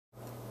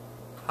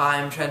Hi,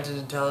 I'm Trenton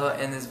Ditello,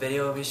 and in this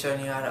video we'll be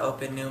showing you how to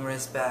open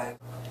numerous bags.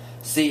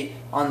 See,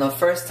 on the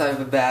first type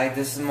of bag,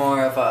 this is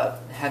more of a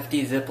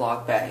hefty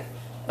Ziploc bag.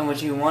 And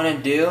what you want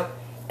to do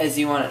is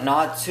you want it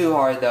not too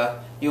hard though,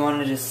 you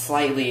want to just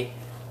slightly,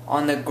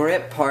 on the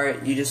grip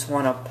part, you just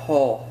want to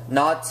pull.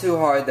 Not too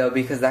hard though,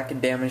 because that can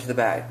damage the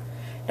bag.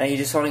 Now you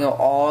just want to go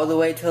all the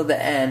way till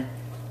the end,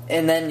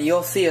 and then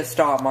you'll see a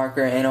stop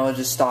marker and it'll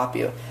just stop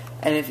you.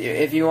 And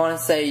if you want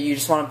to say you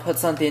just want to put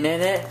something in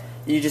it,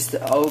 you just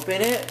open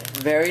it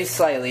very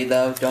slightly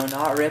though, do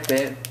not rip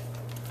it,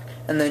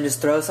 and then just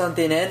throw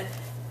something in,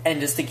 and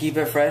just to keep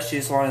it fresh you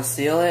just want to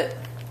seal it,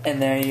 and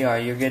there you are,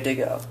 you're good to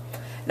go.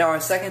 Now our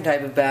second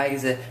type of bag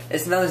is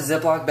it's another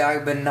Ziploc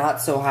bag but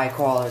not so high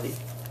quality.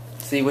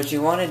 See, what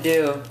you want to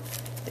do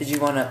is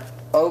you want to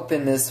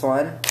open this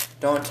one,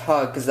 don't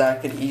tug because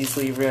that could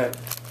easily rip.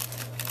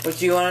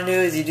 What you want to do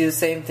is you do the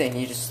same thing,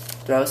 you just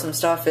throw some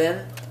stuff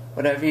in,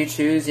 whatever you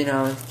choose, you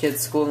know,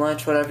 kids' school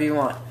lunch, whatever you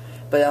want.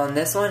 But on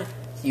this one,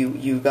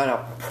 you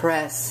gotta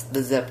press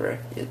the zipper.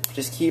 You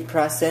just keep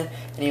pressing,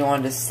 and you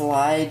want to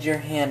slide your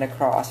hand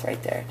across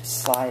right there. Just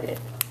slide it.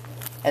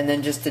 And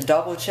then just to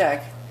double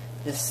check,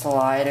 just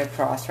slide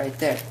across right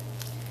there.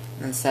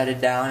 And then set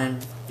it down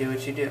and do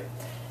what you do.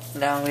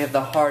 Now we have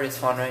the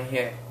hardest one right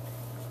here.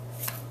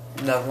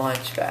 The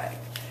lunch bag.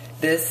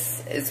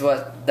 This is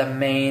what the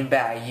main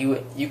bag.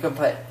 You can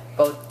put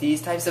both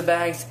these types of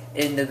bags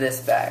into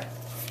this bag.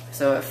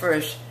 So at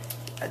first,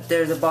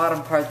 there's a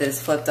bottom part that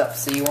is flipped up,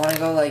 so you want to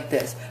go like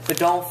this, but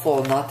don't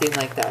fold, nothing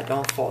like that,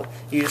 don't fold.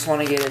 You just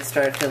want to get it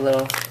started to a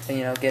little,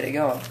 you know, get it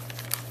going.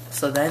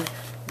 So then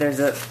there's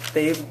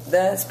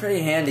that's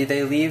pretty handy.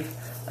 They leave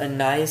a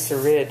nice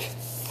ridge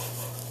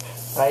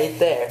right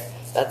there.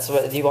 That's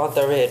what you want,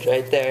 the ridge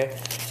right there.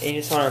 And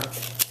you just want to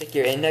stick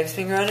your index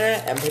finger under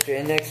it and put your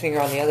index finger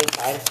on the other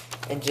side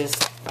and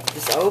just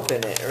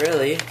open it,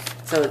 really.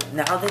 So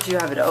now that you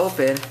have it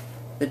open,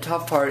 the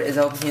tough part is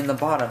opening the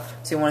bottom.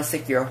 So you want to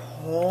stick your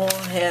whole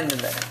hand in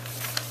there.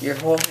 Your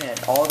whole hand,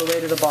 all the way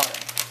to the bottom.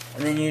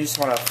 And then you just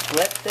want to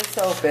flip this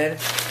open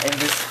and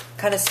just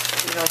kind of,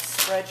 you know,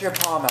 spread your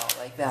palm out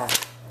like that.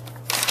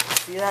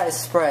 See that?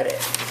 Spread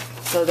it.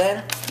 So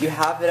then you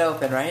have it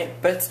open, right?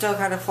 But it's still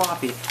kind of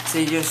floppy. So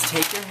you just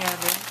take your hand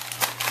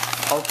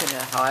in, open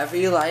it however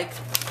you like.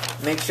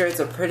 Make sure it's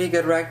a pretty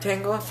good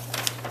rectangle.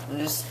 And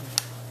just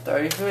throw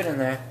your food in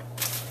there.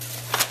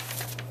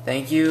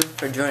 Thank you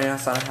for joining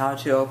us on How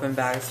to Open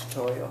Bags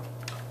tutorial.